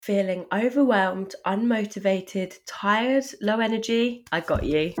Feeling overwhelmed, unmotivated, tired, low energy? I got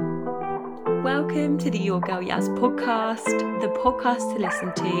you. Welcome to the Your Girl Yaz podcast, the podcast to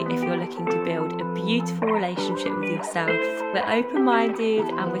listen to if you're looking to build a beautiful relationship with yourself. We're open-minded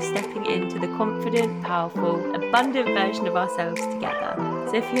and we're stepping into the confident, powerful, abundant version of ourselves together.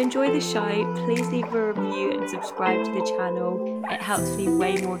 So if you enjoy the show, please leave a review and subscribe to the channel. It helps me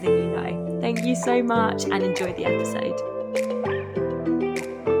way more than you know. Thank you so much and enjoy the episode.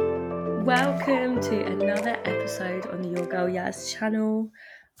 Welcome to another episode on the Your Girl Yaz channel.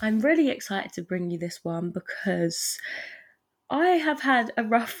 I'm really excited to bring you this one because I have had a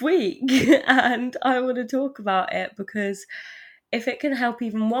rough week and I want to talk about it because if it can help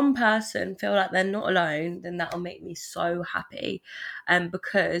even one person feel like they're not alone, then that'll make me so happy.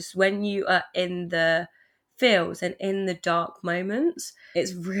 Because when you are in the feels and in the dark moments,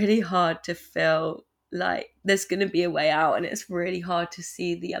 it's really hard to feel like there's going to be a way out, and it's really hard to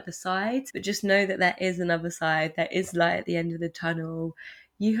see the other side. But just know that there is another side. There is light at the end of the tunnel.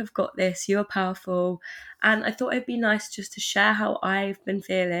 You have got this. You are powerful. And I thought it'd be nice just to share how I've been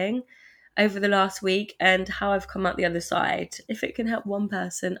feeling over the last week and how I've come out the other side. If it can help one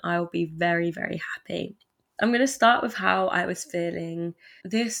person, I'll be very, very happy. I'm going to start with how I was feeling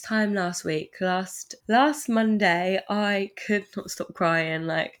this time last week. Last Monday, I could not stop crying.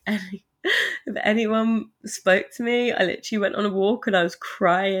 If anyone spoke to me, I literally went on a walk and I was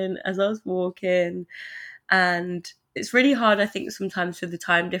crying as I was walking. And it's really hard, I think, sometimes with the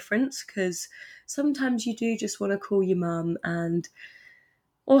time difference, because sometimes you do just want to call your mum and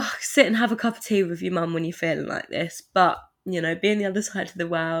or sit and have a cup of tea with your mum when you're feeling like this. But, you know, being the other side of the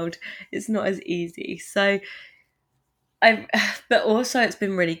world, it's not as easy. But also it's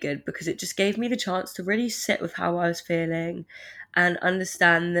been really good because it just gave me the chance to really sit with how I was feeling and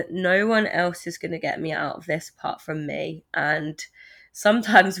understand that no one else is going to get me out of this apart from me. And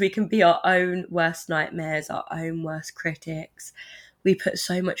sometimes we can be our own worst nightmares, our own worst critics. We put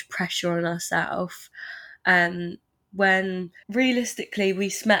so much pressure on ourselves. When realistically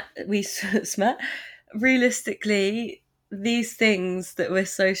realistically, these things that we're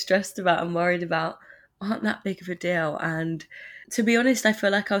so stressed about and worried about aren't that big of a deal. And to be honest, I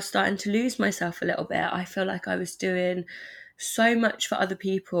feel like I was starting to lose myself a little bit. I feel like I was doing so much for other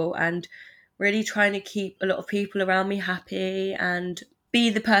people and really trying to keep a lot of people around me happy and be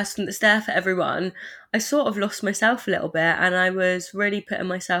the person that's there for everyone. I sort of lost myself a little bit and I was really putting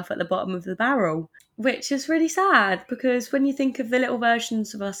myself at the bottom of the barrel, which is really sad because when you think of the little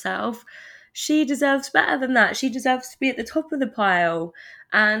versions of ourselves, she deserves better than that. She deserves to be at the top of the pile.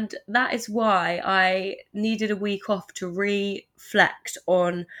 And that is why I needed a week off to reflect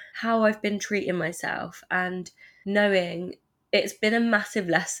on how I've been treating myself and knowing it's been a massive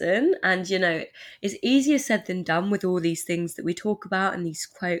lesson. And, you know, it's easier said than done with all these things that we talk about and these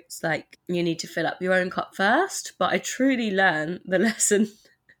quotes like you need to fill up your own cup first. But I truly learned the lesson.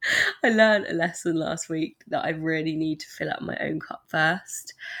 I learned a lesson last week that I really need to fill up my own cup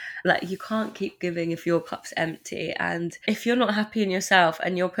first. Like, you can't keep giving if your cup's empty. And if you're not happy in yourself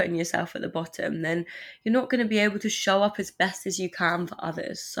and you're putting yourself at the bottom, then you're not going to be able to show up as best as you can for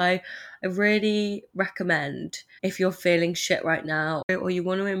others. So I really recommend, if you're feeling shit right now or you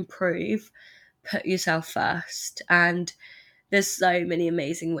want to improve, put yourself first. And there's so many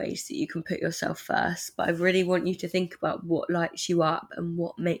amazing ways that you can put yourself first, but I really want you to think about what lights you up and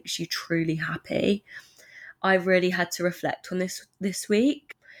what makes you truly happy. I really had to reflect on this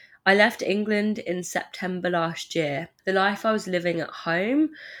week. I left England in September last year. The life I was living at home,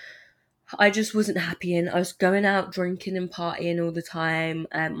 I just wasn't happy in. I was going out drinking and partying all the time,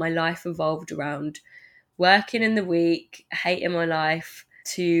 and my life revolved around working in the week, hating my life,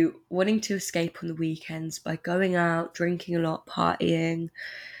 to wanting to escape on the weekends by going out, drinking a lot, partying,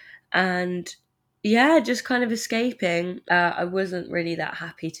 and yeah, just kind of escaping. I wasn't really that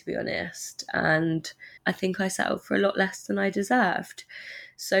happy, to be honest, and I think I settled for a lot less than I deserved.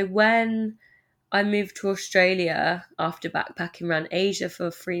 So when I moved to Australia after backpacking around Asia for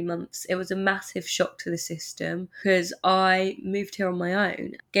 3 months, it was a massive shock to the system because I moved here on my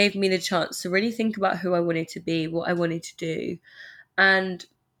own. It gave me the chance to really think about who I wanted to be, what I wanted to do. And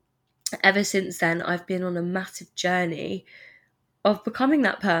ever since then, I've been on a massive journey of becoming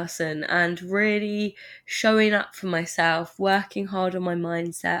that person and really showing up for myself, working hard on my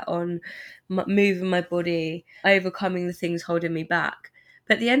mindset, on moving my body, overcoming the things holding me back.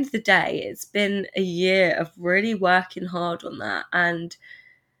 But at the end of the day, it's been a year of really working hard on that. And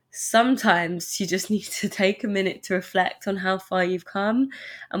sometimes you just need to take a minute to reflect on how far you've come.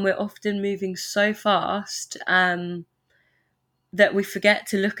 And we're often moving so fast. that we forget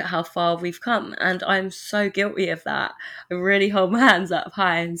to look at how far we've come. And I'm so guilty of that. I really hold my hands up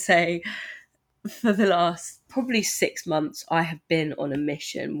high and say, for the last probably 6 months, I have been on a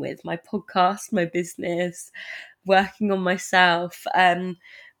mission with my podcast, my business, working on myself.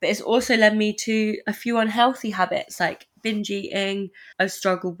 But it's also led me to a few unhealthy habits like binge eating I've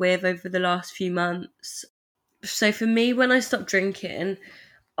struggled with over the last few months. So for me, when I stopped drinking,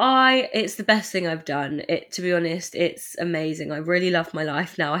 it's the best thing I've done. To be honest, it's amazing. I really love my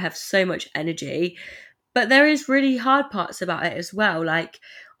life now. I have so much energy. But there is really hard parts about it as well. Like,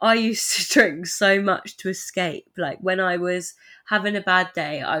 I used to drink so much to escape. Like, when I was having a bad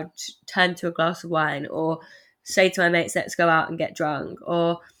day, I would turn to a glass of wine or say to my mates, let's go out and get drunk,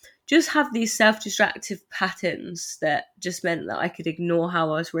 or just have these self-destructive patterns that just meant that I could ignore how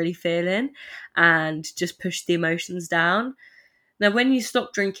I was really feeling and just push the emotions down. Now, when you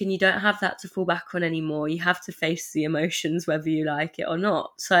stop drinking, you don't have that to fall back on anymore. You have to face the emotions, whether you like it or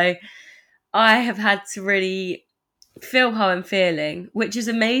not. So I have had to really feel how I'm feeling, which is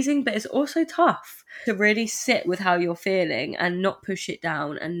amazing, but it's also tough to really sit with how you're feeling and not push it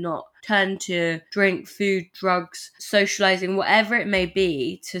down and not turn to drink, food, drugs, socializing, whatever it may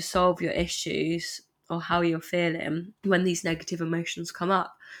be to solve your issues or how you're feeling when these negative emotions come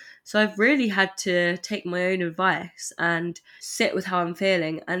up. So I've really had to take my own advice and sit with how I'm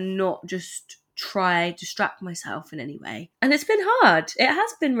feeling and not just try distract myself in any way. And it's been hard. It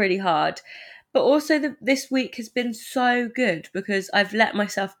has been really hard. But also this week has been so good because I've let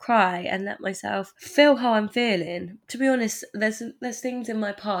myself cry and let myself feel how I'm feeling. To be honest, there's things in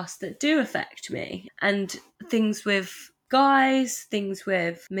my past that do affect me, and things with guys, things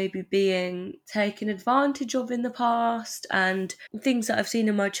with maybe being taken advantage of in the past, and things that I've seen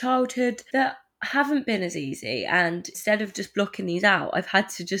in my childhood that haven't been as easy. And instead of just blocking these out, I've had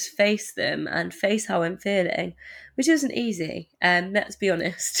to just face them and face how I'm feeling, which isn't easy. Let's be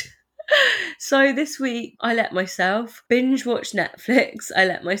honest. So this week I let myself binge watch Netflix. I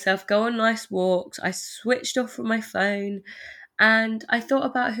let myself go on nice walks. I switched off from my phone and I thought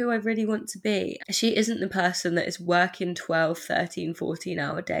about who I really want to be. She isn't the person that is working 12, 13,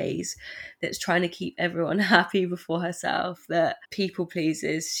 14-hour days, that's trying to keep everyone happy before herself, that people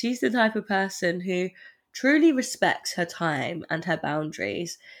pleases. She's the type of person who truly respects her time and her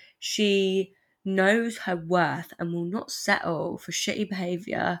boundaries. She knows her worth and will not settle for shitty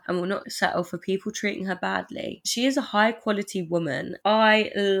behaviour and will not settle for people treating her badly. She is a high quality woman. I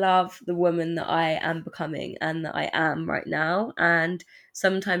love the woman that I am becoming and that I am right now, and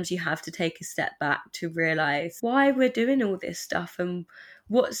sometimes you have to take a step back to realise why we're doing all this stuff and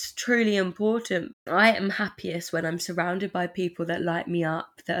what's truly important. I am happiest when I'm surrounded by people that light me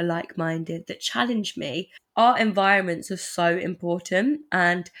up, that are like-minded, that challenge me. Our environments are so important,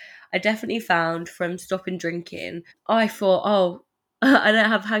 and I definitely found from stopping drinking, I thought, oh, I don't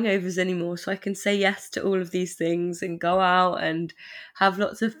have hangovers anymore, so I can say yes to all of these things and go out and have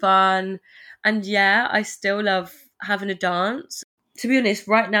lots of fun. And yeah, I still love having a dance. To be honest,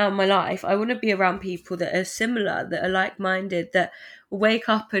 right now in my life, I want to be around people that are similar, that are like-minded, that wake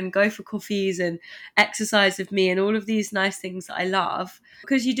up and go for coffees and exercise with me and all of these nice things that I love.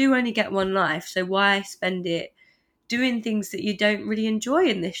 Because you do only get one life, so why spend it doing things that you don't really enjoy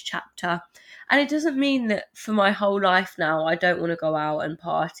in this chapter? And it doesn't mean that for my whole life now I don't want to go out and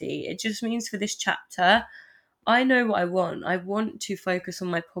party. It just means for this chapter, I know what I want. I want to focus on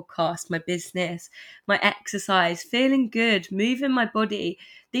my podcast, my business, my exercise, feeling good, moving my body.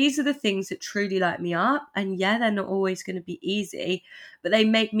 These are the things that truly light me up. And yeah, they're not always going to be easy, but they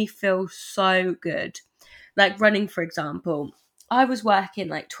make me feel so good. Like running, for example. I was working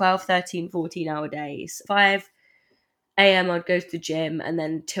like 12, 13, 14-hour days. 5 a.m. I'd go to the gym, and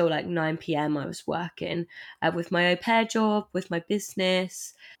then till like 9 p.m. I was working with my au pair job, with my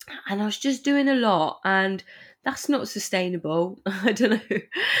business, and I was just doing a lot, and that's not sustainable. I don't know.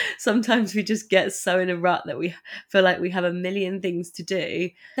 Sometimes we just get so in a rut that we feel like we have a million things to do.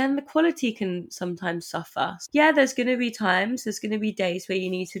 Then the quality can sometimes suffer. Yeah, there's going to be days where you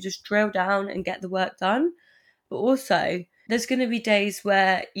need to just drill down and get the work done. But also, there's going to be days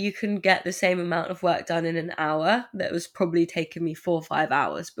where you can get the same amount of work done in an hour that was probably taking me 4 or 5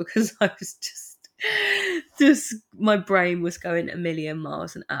 hours because I was just my brain was going a million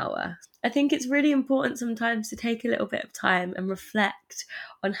miles an hour. I think it's really important sometimes to take a little bit of time and reflect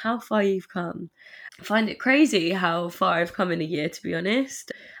on how far you've come. I find it crazy how far I've come in a year, to be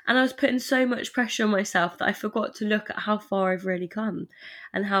honest. And I was putting so much pressure on myself that I forgot to look at how far I've really come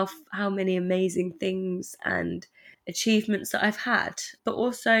and how many amazing things and achievements that I've had. But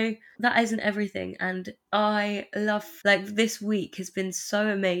also, that isn't everything. And I love, like, this week has been so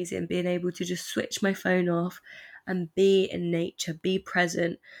amazing being able to just switch my phone off and be in nature, be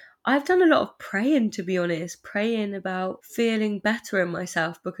present. I've done a lot of praying, to be honest, praying about feeling better in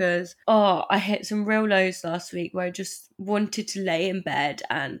myself because, I hit some real lows last week where I just wanted to lay in bed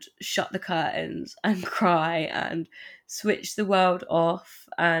and shut the curtains and cry and switch the world off.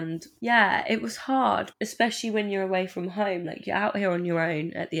 And yeah, it was hard, especially when you're away from home. Like, you're out here on your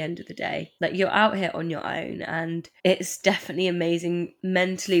own at the end of the day. Like, you're out here on your own, and it's definitely amazing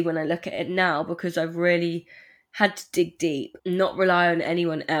mentally when I look at it now, because I've really had to dig deep, not rely on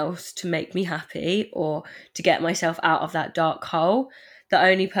anyone else to make me happy or to get myself out of that dark hole. The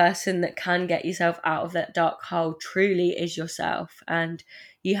only person that can get yourself out of that dark hole truly is yourself, and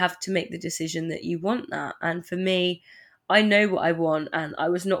you have to make the decision that you want that. And for me, I know what I want, and I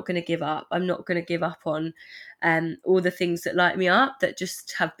was not going to give up. I'm not going to give up on all the things that light me up that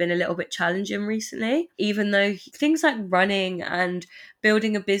just have been a little bit challenging recently. Even though things like running and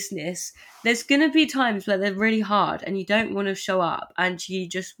building a business, there's going to be times where they're really hard and you don't want to show up and you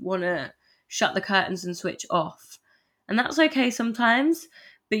just want to shut the curtains and switch off. And that's okay sometimes,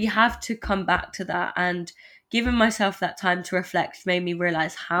 but you have to come back to that. And giving myself that time to reflect made me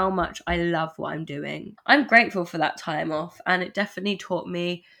realize how much I love what I'm doing. I'm grateful for that time off, and it definitely taught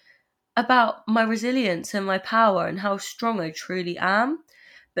me about my resilience and my power and how strong I truly am.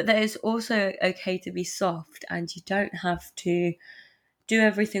 But that it's also okay to be soft, and you don't have to do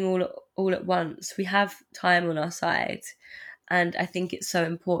everything all at once. We have time on our side. And I think it's so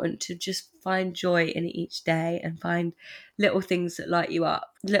important to just find joy in each day and find little things that light you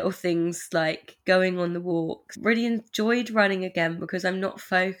up. Little things like going on the walk. Really enjoyed running again because I'm not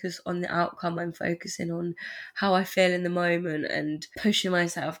focused on the outcome. I'm focusing on how I feel in the moment and pushing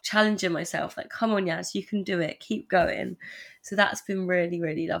myself, challenging myself. Like, come on, Yaz, you can do it. Keep going. So that's been really,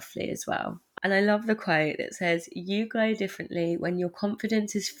 really lovely as well. And I love the quote that says, "You glow differently when your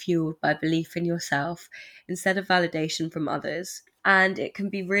confidence is fueled by belief in yourself instead of validation from others." And it can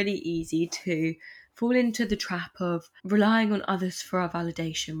be really easy to fall into the trap of relying on others for our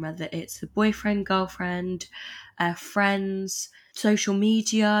validation, whether it's the boyfriend, girlfriend, friends, social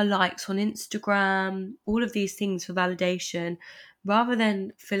media, likes on Instagram, all of these things for validation, rather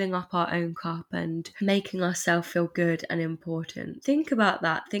than filling up our own cup and making ourselves feel good and important. Think about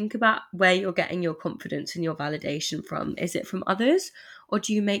that. Think about where you're getting your confidence and your validation from. Is it from others, or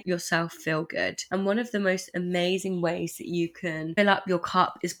do you make yourself feel good? And one of the most amazing ways that you can fill up your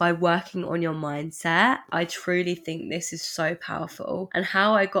cup is by working on your mindset. I truly think this is so powerful. And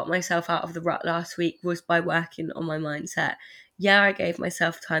how I got myself out of the rut last week was by working on my mindset. Yeah, I gave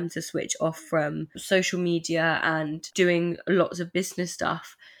myself time to switch off from social media and doing lots of business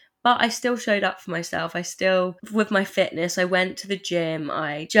stuff. But I still showed up for myself. With my fitness, I went to the gym,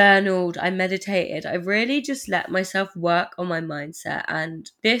 I journaled, I meditated. I really just let myself work on my mindset.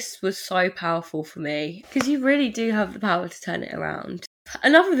 And this was so powerful for me because you really do have the power to turn it around.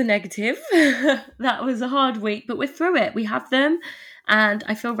 Enough of the negative. That was a hard week, but we're through it. We have them. And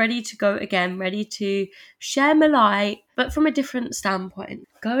I feel ready to go again, ready to share my light, but from a different standpoint.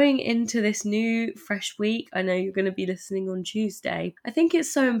 Going into this new fresh week, I know you're going to be listening on Tuesday. I think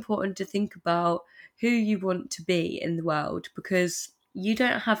it's so important to think about who you want to be in the world, because you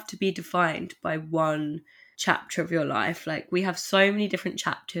don't have to be defined by one chapter of your life. Like, we have so many different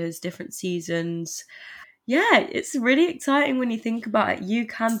chapters, different seasons. Yeah, it's really exciting when you think about it. You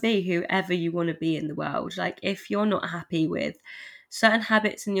can be whoever you want to be in the world. Like, if you're not happy with certain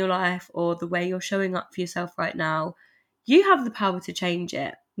habits in your life or the way you're showing up for yourself right now, you have the power to change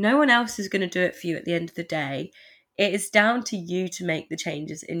it. No one else is going to do it for you at the end of the day. It is down to you to make the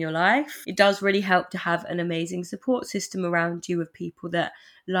changes in your life. It does really help to have an amazing support system around you of people that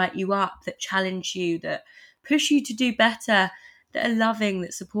light you up, that challenge you, that push you to do better, that are loving,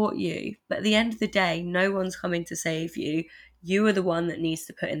 that support you. But at the end of the day, no one's coming to save you. You are the one that needs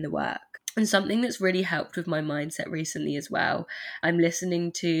to put in the work. And something that's really helped with my mindset recently as well, I'm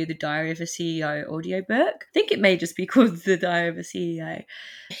listening to the Diary of a CEO audiobook. I think it may just be called the Diary of a CEO.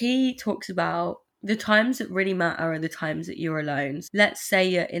 He talks about the times that really matter are the times that you're alone. Let's say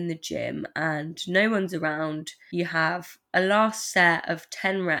you're in the gym and no one's around. You have a last set of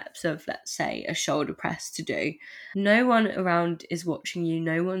 10 reps of, let's say, a shoulder press to do. No one around is watching you.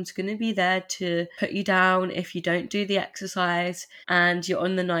 No one's going to be there to put you down if you don't do the exercise and you're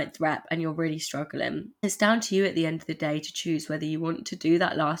on the 9th rep and you're really struggling. It's down to you at the end of the day to choose whether you want to do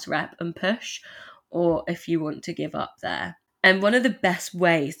that last rep and push, or if you want to give up there. And one of the best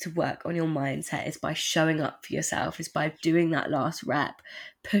ways to work on your mindset is by showing up for yourself, is by doing that last rep,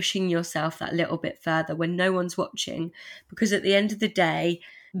 pushing yourself that little bit further when no one's watching. Because at the end of the day,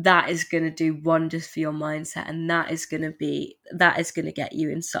 that is going to do wonders for your mindset, and that is going to get you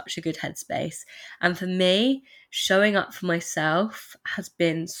in such a good headspace. And for me, showing up for myself has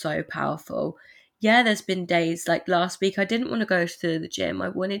been so powerful. Yeah, there's been days like last week, I didn't want to go to the gym. I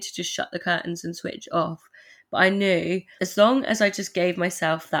wanted to just shut the curtains and switch off. But I knew as long as I just gave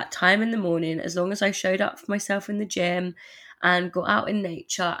myself that time in the morning, as long as I showed up for myself in the gym and got out in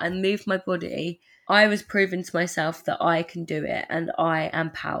nature and moved my body, I was proving to myself that I can do it and I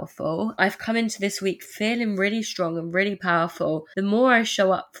am powerful. I've come into this week feeling really strong and really powerful. The more I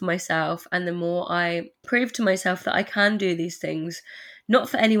show up for myself and the more I prove to myself that I can do these things, not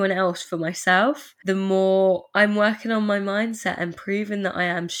for anyone else, for myself, the more I'm working on my mindset and proving that I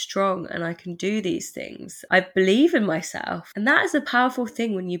am strong and I can do these things. I believe in myself. And that is a powerful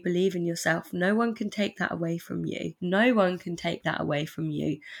thing when you believe in yourself. No one can take that away from you. No one can take that away from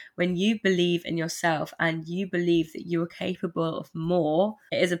you. When you believe in yourself and you believe that you are capable of more,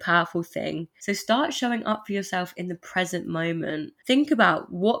 it is a powerful thing. So start showing up for yourself in the present moment. Think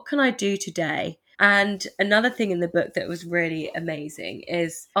about, what can I do today? And another thing in the book that was really amazing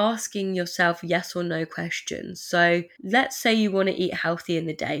is asking yourself yes or no questions. So let's say you want to eat healthy in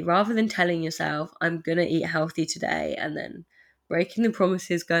the day, rather than telling yourself, I'm going to eat healthy today, and then breaking the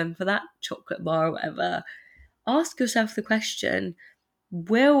promises, going for that chocolate bar or whatever. Ask yourself the question,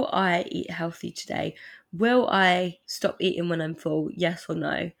 will I eat healthy today? Will I stop eating when I'm full? Yes or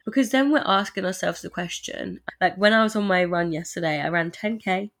no? Because then we're asking ourselves the question. Like when I was on my run yesterday, I ran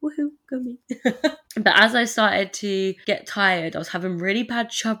 10k. Woohoo, go me. But as I started to get tired, I was having really bad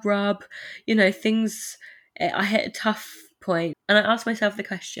chub rub, things, I hit a tough point. And I asked myself the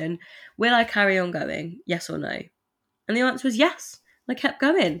question, will I carry on going? Yes or no? And the answer was yes. I kept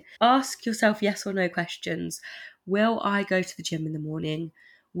going. Ask yourself yes or no questions. Will I go to the gym in the morning?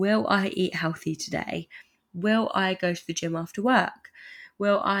 Will I eat healthy today? Will I go to the gym after work?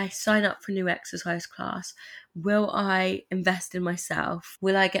 Will I sign up for a new exercise class? Will I invest in myself?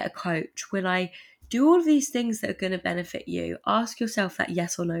 Will I get a coach? Will I do all of these things that are going to benefit you? Ask yourself that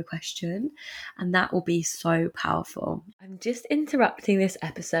yes or no question, and that will be so powerful. I'm just interrupting this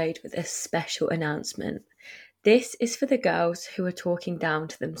episode with a special announcement. This is for the girls who are talking down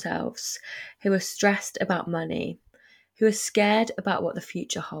to themselves, who are stressed about money, who are scared about what the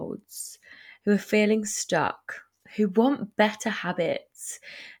future holds, who are feeling stuck, who want better habits,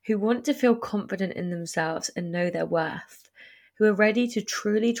 who want to feel confident in themselves and know their worth, who are ready to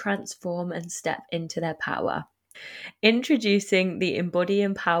truly transform and step into their power. Introducing the Embody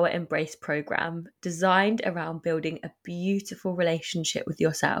Empower Embrace program, designed around building a beautiful relationship with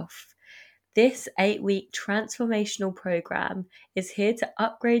yourself. This 8-week transformational program is here to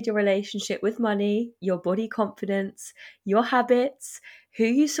upgrade your relationship with money, your body confidence, your habits, who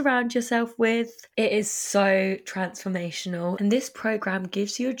you surround yourself with. It is so transformational. And this program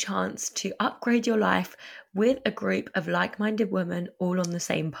gives you a chance to upgrade your life with a group of like-minded women all on the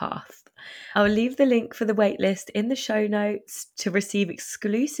same path. I'll leave the link for the waitlist in the show notes to receive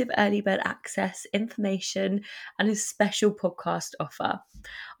exclusive early bird access, information, and a special podcast offer.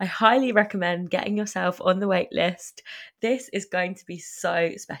 I highly recommend getting yourself on the waitlist. This is going to be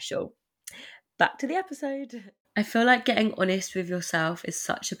so special. Back to the episode. I feel like getting honest with yourself is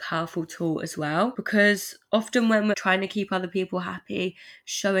such a powerful tool as well, because often when we're trying to keep other people happy,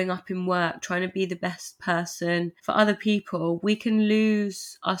 showing up in work, trying to be the best person for other people, we can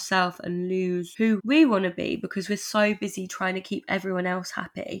lose ourselves and lose who we want to be because we're so busy trying to keep everyone else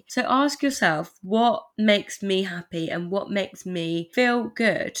happy. So ask yourself, what makes me happy and what makes me feel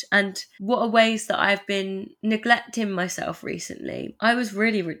good? And what are ways that I've been neglecting myself recently? I was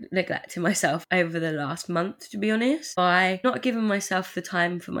really neglecting myself over the last month, to be honest, by not giving myself the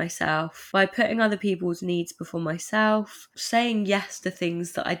time for myself, by putting other people's needs before myself, saying yes to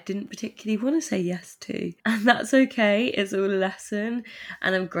things that I didn't particularly want to say yes to. And that's okay, it's all a lesson,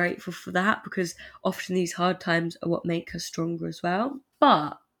 and I'm grateful for that, because often these hard times are what make us stronger as well.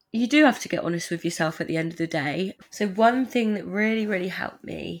 But you do have to get honest with yourself at the end of the day. So one thing that really, really helped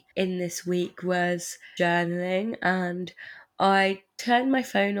me in this week was journaling, and I turned my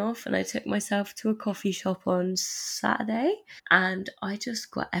phone off and I took myself to a coffee shop on Saturday, and I just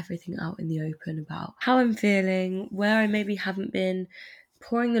got everything out in the open about how I'm feeling, where I maybe haven't been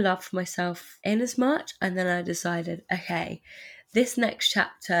pouring the love for myself in as much. And then I decided, okay, this next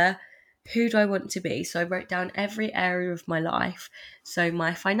chapter, who do I want to be? So I wrote down every area of my life. So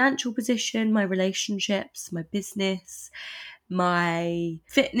my financial position, my relationships, my business, my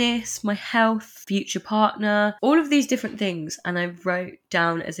fitness, my health, future partner, all of these different things. And I wrote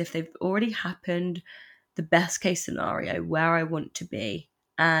down as if they've already happened, the best case scenario, where I want to be.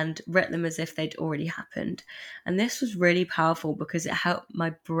 and read them as if they'd already happened. And this was really powerful because it helped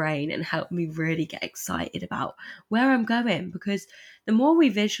my brain and helped me really get excited about where I'm going. Because the more we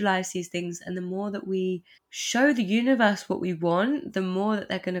visualize these things and the more that we show the universe what we want, the more that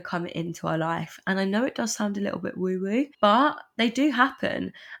they're going to come into our life. And I know it does sound a little bit woo-woo, but they do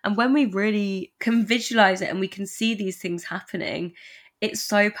happen. And when we really can visualize it and we can see these things happening, it's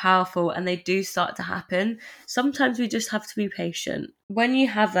so powerful and they do start to happen. Sometimes we just have to be patient. When you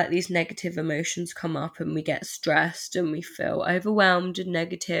have like these negative emotions come up and we get stressed and we feel overwhelmed and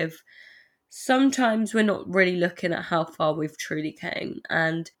negative, sometimes we're not really looking at how far we've truly came.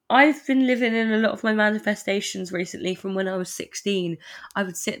 And I've been living in a lot of my manifestations recently from when I was 16. I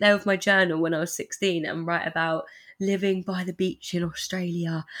would sit there with my journal when I was 16 and write about living by the beach in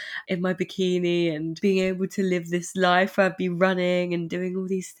Australia in my bikini and being able to live this life where I'd be running and doing all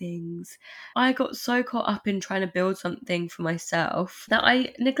these things. I got so caught up in trying to build something for myself that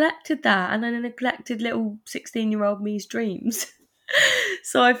I neglected that, and I neglected little 16-year-old me's dreams.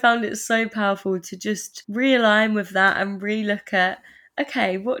 So I found it so powerful to just realign with that and re-look at,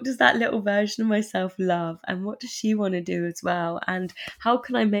 okay, what does that little version of myself love and what does she want to do as well, and how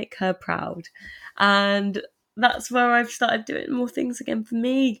can I make her proud? And that's where I've started doing more things again for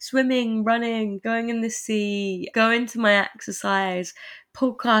me. Swimming, running, going in the sea, going to my exercise,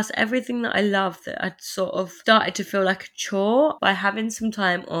 podcast, everything that I love that I'd sort of started to feel like a chore. By having some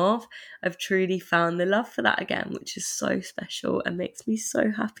time off, I've truly found the love for that again, which is so special and makes me so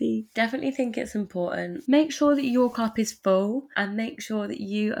happy. Definitely think it's important. Make sure that your cup is full and make sure that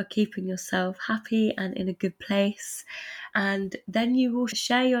you are keeping yourself happy and in a good place. And then you will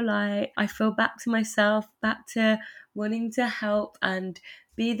share your light. I feel back to myself, back to wanting to help and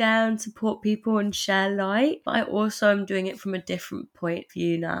be there and support people and share light. But I also am doing it from a different point of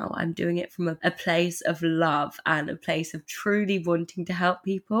view now. I'm doing it from a place of love and a place of truly wanting to help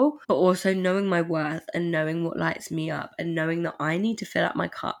people, but also knowing my worth and knowing what lights me up and knowing that I need to fill up my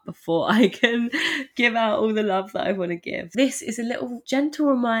cup before I can give out all the love that I want to give. This is a little gentle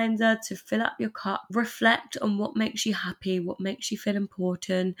reminder to fill up your cup, reflect on what makes you happy, what makes you feel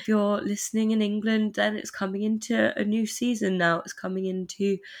important. If you're listening in England, then it's coming into a new season now. It's coming into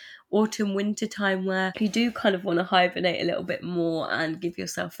autumn winter time where you do kind of want to hibernate a little bit more and give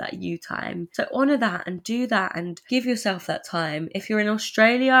yourself that you time. So honor that and do that and give yourself that time. If you're in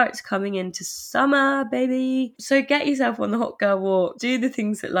Australia, it's coming into summer, baby. So get yourself on the hot girl walk. Do the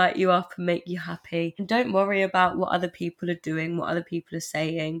things that light you up and make you happy. And don't worry about what other people are doing, what other people are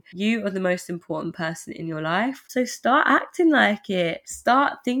saying. You are the most important person in your life. So start acting like it.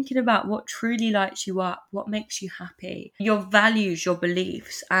 Start thinking about what truly lights you up, what makes you happy, your values, your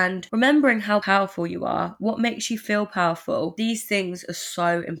beliefs, and remembering how powerful you are, what makes you feel powerful. These things are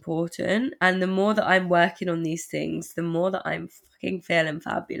so important. And the more that I'm working on these things, the more that I'm fucking feeling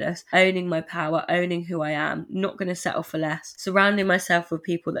fabulous, owning my power, owning who I am, not going to settle for less, surrounding myself with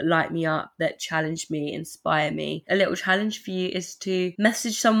people that light me up, that challenge me, inspire me. A little challenge for you is to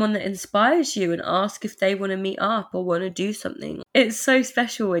message someone that inspires you and ask if they want to meet up or want to do something. It's so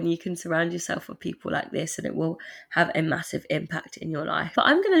special when you can surround yourself with people like this, and it will have a massive impact in your life. But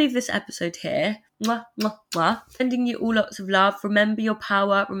I'm going to leave this episode here. Mwah, mwah, mwah. Sending you all lots of love. Remember your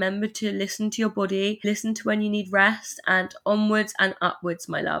power. Remember to listen to your body. Listen to when you need rest. And onwards and upwards,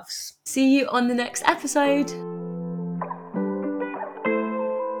 my loves. See you on the next episode.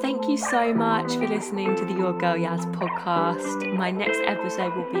 Thank you so much for listening to the Your Girl Yaz podcast. My next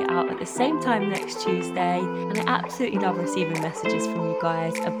episode will be out at the same time next Tuesday, and I absolutely love receiving messages from you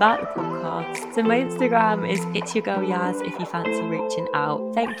guys about the podcast. So my Instagram is It's Your Girl Yaz if you fancy reaching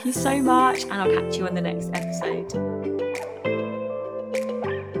out. Thank you so much, and I'll catch you on the next episode.